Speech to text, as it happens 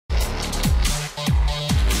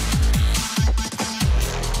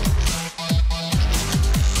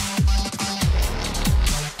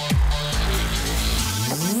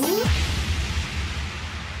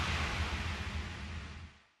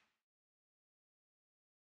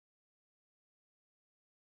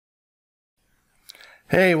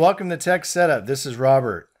Hey, welcome to Tech Setup. This is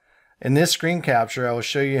Robert. In this screen capture, I will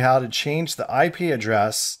show you how to change the IP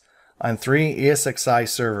address on 3 ESXi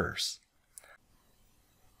servers.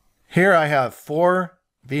 Here I have 4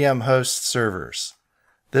 VM host servers.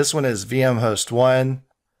 This one is VM host 1,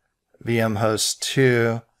 VM host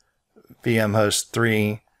 2, VM host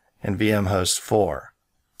 3, and VM host 4.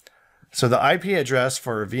 So the IP address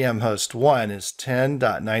for VM host 1 is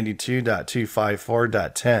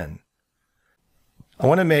 10.92.254.10. I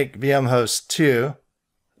want to make VM host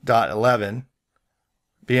 2.11,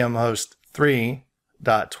 VM host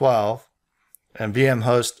 3.12, and VM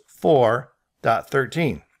host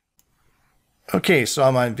 4.13. Okay, so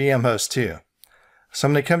I'm on VM host 2. So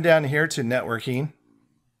I'm going to come down here to networking,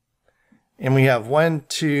 and we have 1,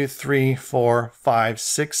 2, 3, 4, 5,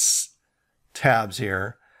 6 tabs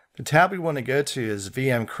here. The tab we want to go to is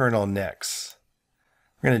VMKernel NICs.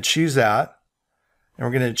 We're going to choose that. And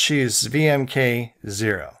we're going to choose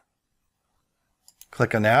VMK0.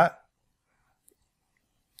 Click on that.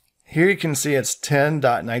 Here you can see it's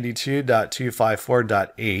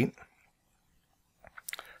 10.92.254.8.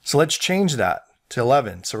 So let's change that to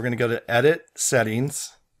 11. So we're going to go to Edit,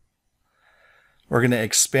 Settings. We're going to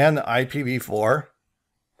expand the IPv4.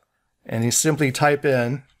 And you simply type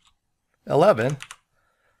in 11.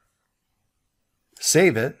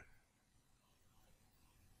 Save it.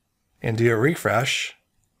 And do a refresh.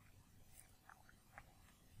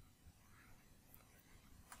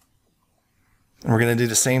 And we're going to do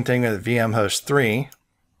the same thing with VM host 3.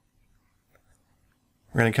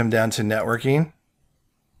 We're going to come down to networking,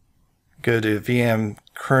 go to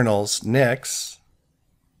VMKernel NICs,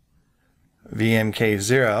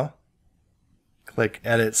 VMK0, click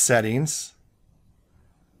Edit Settings,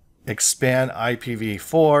 expand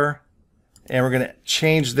IPv4, and we're going to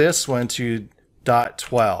change this one to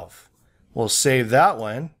 .12. We'll save that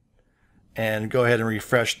one and go ahead and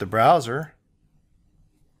refresh the browser.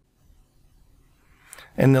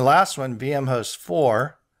 And the last one, VM host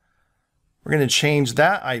 4, we're going to change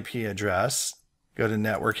that IP address. Go to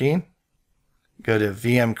networking, go to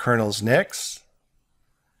VMKernel NICs,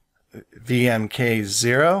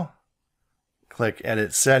 VMK0, click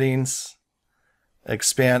Edit Settings,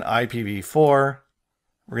 expand IPv4.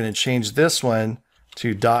 We're going to change this one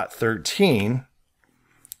to .13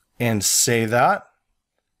 and save that.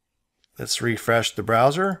 Let's refresh the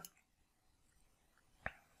browser.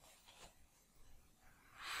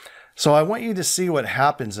 So I want you to see what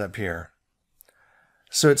happens up here.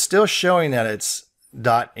 So it's still showing that it's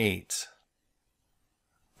 .8.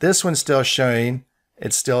 This one's still showing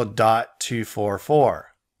it's still .244.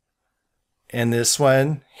 And this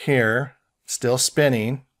one here, still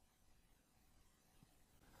spinning.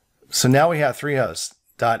 So now we have 3 hosts,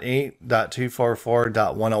 .8, .244,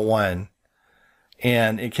 .101,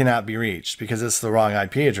 and it cannot be reached because it's the wrong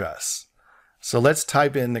IP address. So let's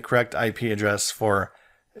type in the correct IP address for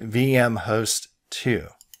VM host 2.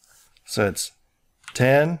 So it's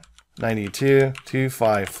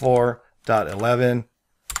 10.92.254.11.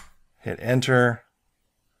 Hit enter.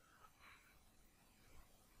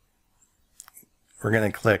 We're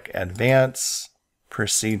going to click Advance,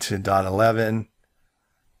 proceed to .11.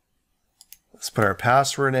 Let's put our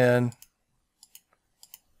password in.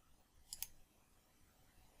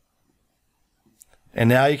 And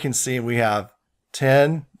now you can see we have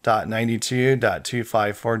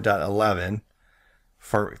 10.92.254.11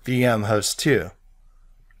 for VM host 2.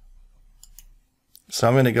 So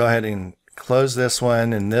I'm going to go ahead and close this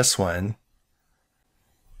one and this one.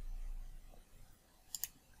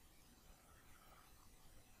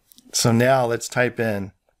 So now let's type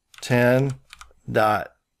in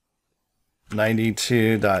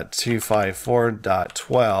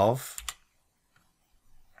 10.92.254.12.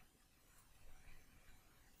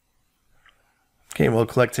 Okay, we'll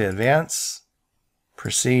click to advance,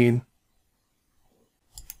 proceed.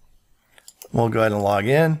 We'll go ahead and log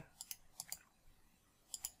in.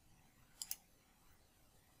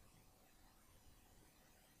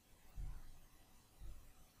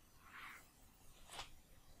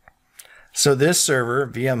 So this server,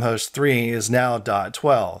 VM host 3, is now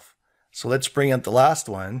 .12. So let's bring up the last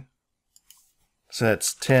one. So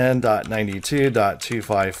that's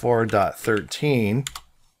 10.92.254.13.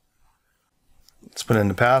 Let's put in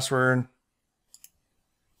the password.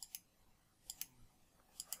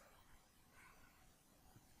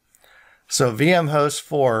 So VM host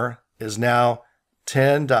 4 is now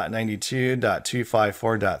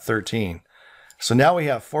 10.92.254.13. So now we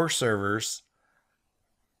have 4 servers.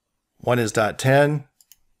 One is .10,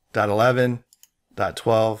 .11,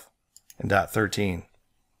 .12, and .13.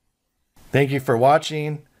 Thank you for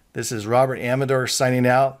watching. This is Robert Amador signing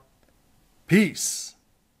out. Peace.